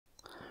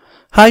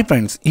Hi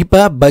friends,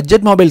 இப்போ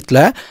budget மொபைல்ஸ்ல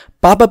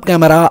pop-up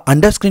camera,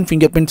 under screen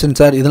finger print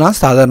sensor இதெல்லாம்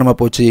சாதாரணமாக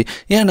போச்சு.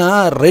 ஏன்னா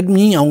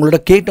ரெட்மி அவங்களோட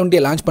K20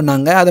 லான்ச்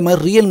பண்ணாங்க. அதே மாதிரி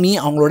ரியல்மி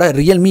அவங்களோட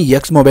ரியல்மி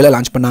எக்ஸ் மொபைலை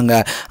லான்ச் பண்ணாங்க.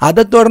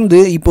 அதை தொடர்ந்து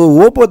இப்போ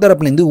ஓப்போ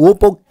தரப்புலேருந்து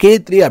ஓப்போ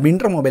K3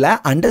 அப்படின்ற மொபைலை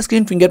under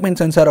screen finger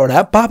print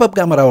சென்சாரோட pop-up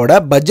கேமராவோட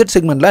பட்ஜெட்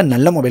செக்மெண்ட்டில்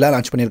நல்ல மொபைலாக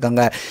லான்ச்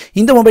பண்ணியிருக்காங்க.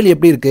 இந்த மொபைல்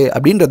எப்படி இருக்குது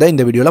அப்படின்றத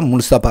இந்த வீடியோவில்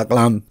முழுசாக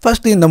பார்க்கலாம்.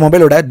 ஃபர்ஸ்ட் இந்த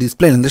மொபைலோட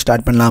டிஸ்பிளேலேருந்து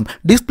ஸ்டார்ட் பண்ணலாம்.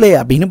 டிஸ்பிளே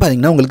அப்படின்னு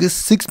பார்த்தீங்கன்னா உங்களுக்கு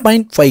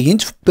 6.5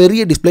 இன்ச்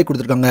பெரிய டிஸ்பிளே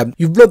கொடுத்துருக்காங்க.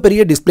 இவ்வளோ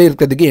பெரிய டிஸ்பிளே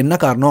இருக்கிறதுக்கு என்ன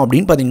காரணம்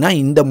அப்படின்னு பார்த்தீங்கன்னா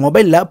இந்த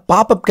மொபைலில்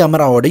பாப்அப்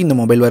கேமராவோட இந்த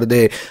மொபைல் வருது.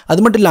 அது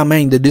மட்டும்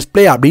இல்லாமல் இந்த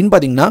டிஸ்பிளே அப்படின்னு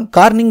பார்த்தீங்கன்னா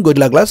Corning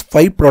Gorilla Glass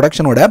 5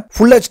 ப்ரொடக்ஷனோட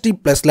full HD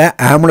ப்ளஸ்ல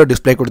AMOLED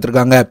display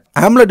கொடுத்துருக்காங்க.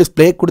 AMOLED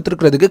டிஸ்பிளே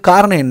கொடுத்துருக்கிறதுக்கு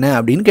காரணம் என்ன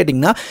அப்படின்னு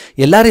கேட்டிங்கன்னா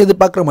எல்லாரும்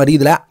எதிர்பார்க்குற மாதிரி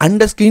இதில்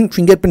அண்டர் ஸ்க்ரீன்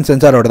ஃபிங்கர் பிரிண்ட்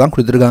சென்சாரோட தான்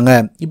கொடுத்துருக்காங்க.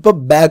 இப்போ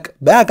பேக்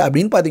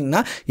அப்படின்னு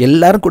பார்த்தீங்கன்னா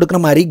எல்லாரும்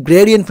கொடுக்குற மாதிரி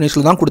கிரேடியன்ட்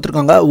ஃபினிஷில் தான்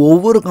கொடுத்துருக்காங்க.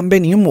 ஒவ்வொரு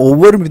கம்பெனியும்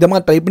ஒவ்வொரு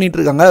விதமாக ட்ரை பண்ணிட்டு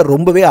இருக்காங்க.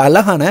 ரொம்பவே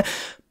அழகான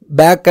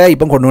பேக்கை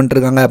இப்போ கொண்டு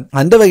வந்துட்டுருக்காங்க.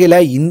 அந்த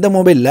வகையில் இந்த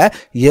மொபைலில்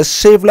எஸ்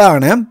ஷேப்ல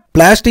ஆன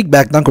பிளாஸ்டிக்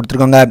பேக் தான்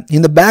கொடுத்துருக்காங்க.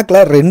 இந்த பேக்கில்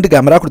 2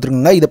 கேமரா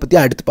கொடுத்துருக்காங்க. இதை பற்றி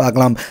அடுத்து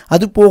பார்க்கலாம்.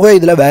 அது போக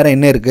இதில் வேறு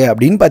என்ன இருக்குது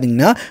அப்படின்னு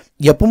பார்த்தீங்கன்னா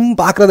எப்பவும்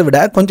பார்க்குறத விட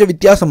கொஞ்சம்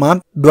வித்தியாசமாக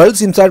டுவெல்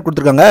சிம் கார்டு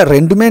கொடுத்துருக்காங்க.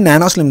 ரெண்டுமே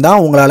நேனோ ஸ்லிம் தான்.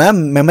 உங்களால்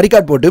மெமரி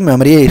கார்டு போட்டு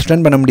மெமரியை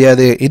எக்ஸ்டெண்ட் பண்ண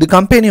முடியாது. இது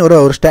கம்பெனியோட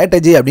ஒரு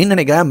ஸ்ட்ராட்டஜி அப்படின்னு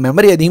நினைக்கிறேன்.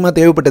 மெமரி அதிகமாக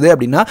தேவைப்பட்டது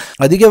அப்படின்னா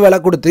அதிக விலை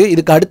கொடுத்து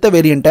இதுக்கு அடுத்த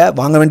வேரியண்ட்டை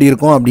வாங்க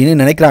வேண்டியிருக்கும் அப்படின்னு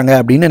நினைக்கிறாங்க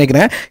அப்படின்னு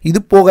நினைக்கிறேன்.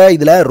 இது போக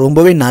இதில்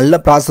ரொம்பவே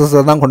நல்ல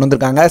ப்ராசஸர் தான் கொண்டு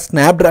வந்திருக்காங்க.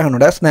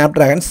 ஸ்னாப்டிராகனோட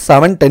ஸ்னாப்டிராகன்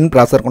 710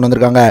 ப்ராசஸர் கொண்டு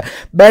வந்திருக்காங்க.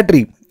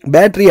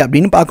 பேட்டரி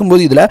அப்படின்னு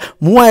பார்க்கும்போது இதில்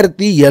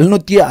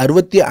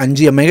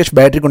 3765 mAh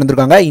பேட்டரி கொண்டு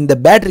வந்திருக்காங்க. இந்த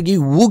பேட்டரிக்கு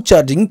ஊக்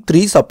சார்ஜிங்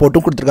 3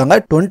 சப்போர்ட்டும் கொடுத்துருக்காங்க.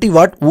 20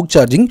 வாட் ஊக்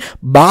சார்ஜிங்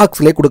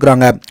பாக்ஸ்லேயே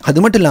கொடுக்குறாங்க.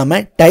 அது மட்டும்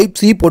இல்லாமல் டைப்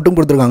சி போட்டும்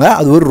கொடுத்துருக்காங்க.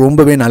 அது ஒரு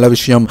ரொம்பவே நல்ல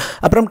விஷயம்.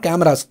 அப்புறம்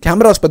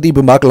கேமராஸ் பற்றி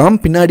இப்போ பார்க்கலாம்.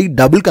 பின்னாடி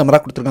டபுள் கேமரா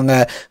கொடுத்துருக்காங்க.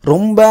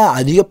 ரொம்ப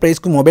அதிக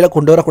ப்ரைஸ்க்கு மொபைலை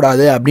கொண்டு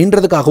வரக்கூடாது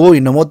அப்படின்றதுக்காகவோ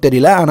என்னமோ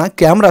தெரியல. ஆனால்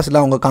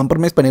கேமராஸில் அவங்க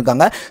காம்ப்ரமைஸ்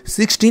பண்ணியிருக்காங்க.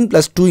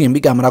 16+2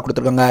 MB கேமரா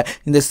கொடுத்துருக்காங்க.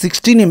 இந்த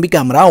 16 MB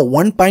camera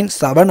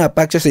 1.7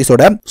 அப்பாக்சர்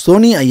சைஸோட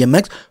Sony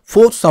IMX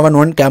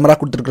 471 camera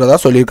கொடுத்துருக்கிறதா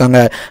சொல்லியிருக்காங்க.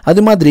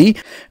 அது மாதிரி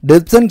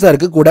டெப்த்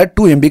சென்சாருக்கு கூட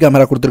 2 MB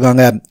கேமரா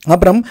கொடுத்துருக்காங்க.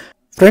 அப்புறம்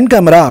ஃப்ரண்ட்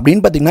கேமரா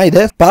அப்படின்னு பார்த்தீங்கன்னா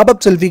இதை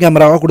பாப்அப் செல்ஃபி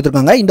கேமராவாக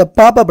கொடுத்துருக்காங்க. இந்த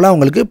பாப்அப்லாம்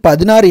உங்களுக்கு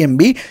 16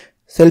 MB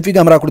செல்ஃபி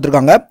கேமரா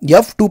கொடுத்துருக்காங்க.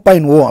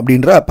 F2.0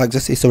 அப்படின்ற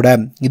அப்பாக்சர் சைஸோட.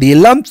 இது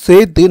எல்லாம்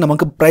சேர்த்து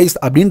நமக்கு ப்ரைஸ்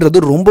அப்படின்றது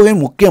ரொம்பவே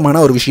முக்கியமான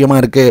ஒரு விஷயமா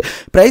இருக்குது.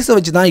 ப்ரைஸை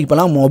வச்சு தான்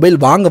இப்போலாம் மொபைல்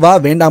வாங்கவா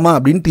வேண்டாமா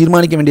அப்படின்னு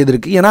தீர்மானிக்க வேண்டியது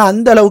இருக்குது. ஏன்னா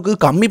அந்த அளவுக்கு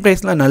கம்மி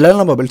ப்ரைஸில் நல்ல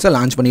நல்ல மொபைல்ஸை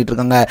லான்ச் பண்ணிட்டு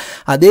இருக்காங்க.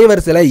 அதே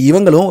வரிசையில்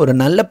இவங்களும் ஒரு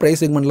நல்ல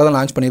ப்ரைஸ் செக்மெண்ட்டில் தான்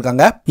லான்ச்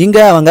பண்ணியிருக்காங்க.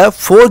 இங்கே அவங்க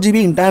 4GB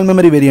இன்டர்னல்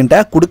மெமரி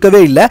வேரியண்ட்டை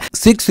கொடுக்கவே இல்லை.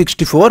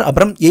 664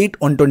 அப்புறம்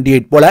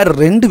 8128 போல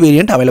 2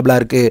 வேரியண்ட் அவைலபிளாக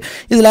இருக்குது.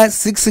 இதில்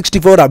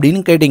 664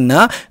 அப்படின்னு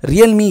கேட்டிங்கன்னா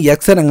ரியல்மி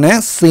எக்ஸ் இறங்கின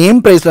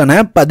சேம் ப்ரைஸில்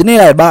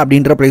 17,000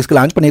 அப்படின்ற பிரைஸ்க்கு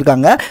லான்ச்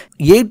பண்ணியிருக்காங்க.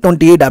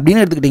 828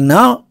 அப்படின்னு எடுத்துக்கிட்டிங்கன்னா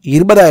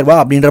 20,000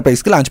 அப்படின்ற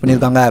பிரைஸ்க்கு லான்ச்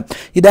பண்ணியிருக்காங்க.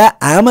 இதை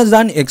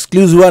அமேசான்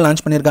எக்ஸ்க்ளூசிவாக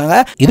லான்ச் பண்ணியிருக்காங்க.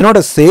 இதனோட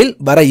சேல்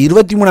வர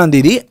 23ஆம்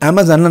தேதி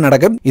அமேசானில்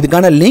நடக்கும்.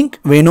 இதுக்கான லிங்க்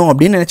வேணும்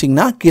அப்படின்னு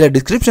நினைச்சிங்கன்னா கீழே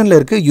டிஸ்கிரிப்ஷனில்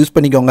இருக்கு, யூஸ்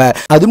பண்ணிக்கோங்க.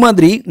 அது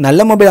மாதிரி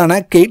நல்ல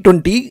மொபைலான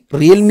K20,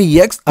 ரியல்மி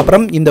எக்ஸ்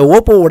அப்புறம் இந்த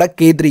ஓப்போவோட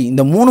K3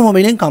 இந்த 3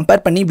 மொபைலையும்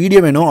கம்பேர் பண்ணி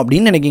வீடியோ வேணும்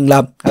அப்படின்னு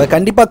நினைக்கிங்களா? அதை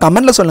கண்டிப்பாக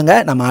கமெண்ட்ல சொல்லுங்க.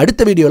 நம்ம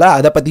அடுத்த வீடியோவில்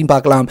அதை பற்றியும்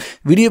பார்க்கலாம்.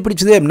 வீடியோ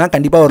பிடிச்சது அப்படின்னா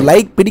கண்டிப்பாக ஒரு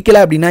லைக்,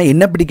 பிடிக்கல அப்படின்னா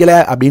என்ன பிடிக்கல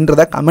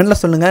அப்படின்றத கமெண்ட்ல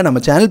சொல்லுங்க. நம்ம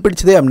சேனல்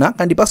பிடிச்சது அப்படின்னா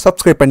கண்டிப்பா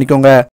சப்ஸ்கிரைப் பண்ணிக்கோங்க.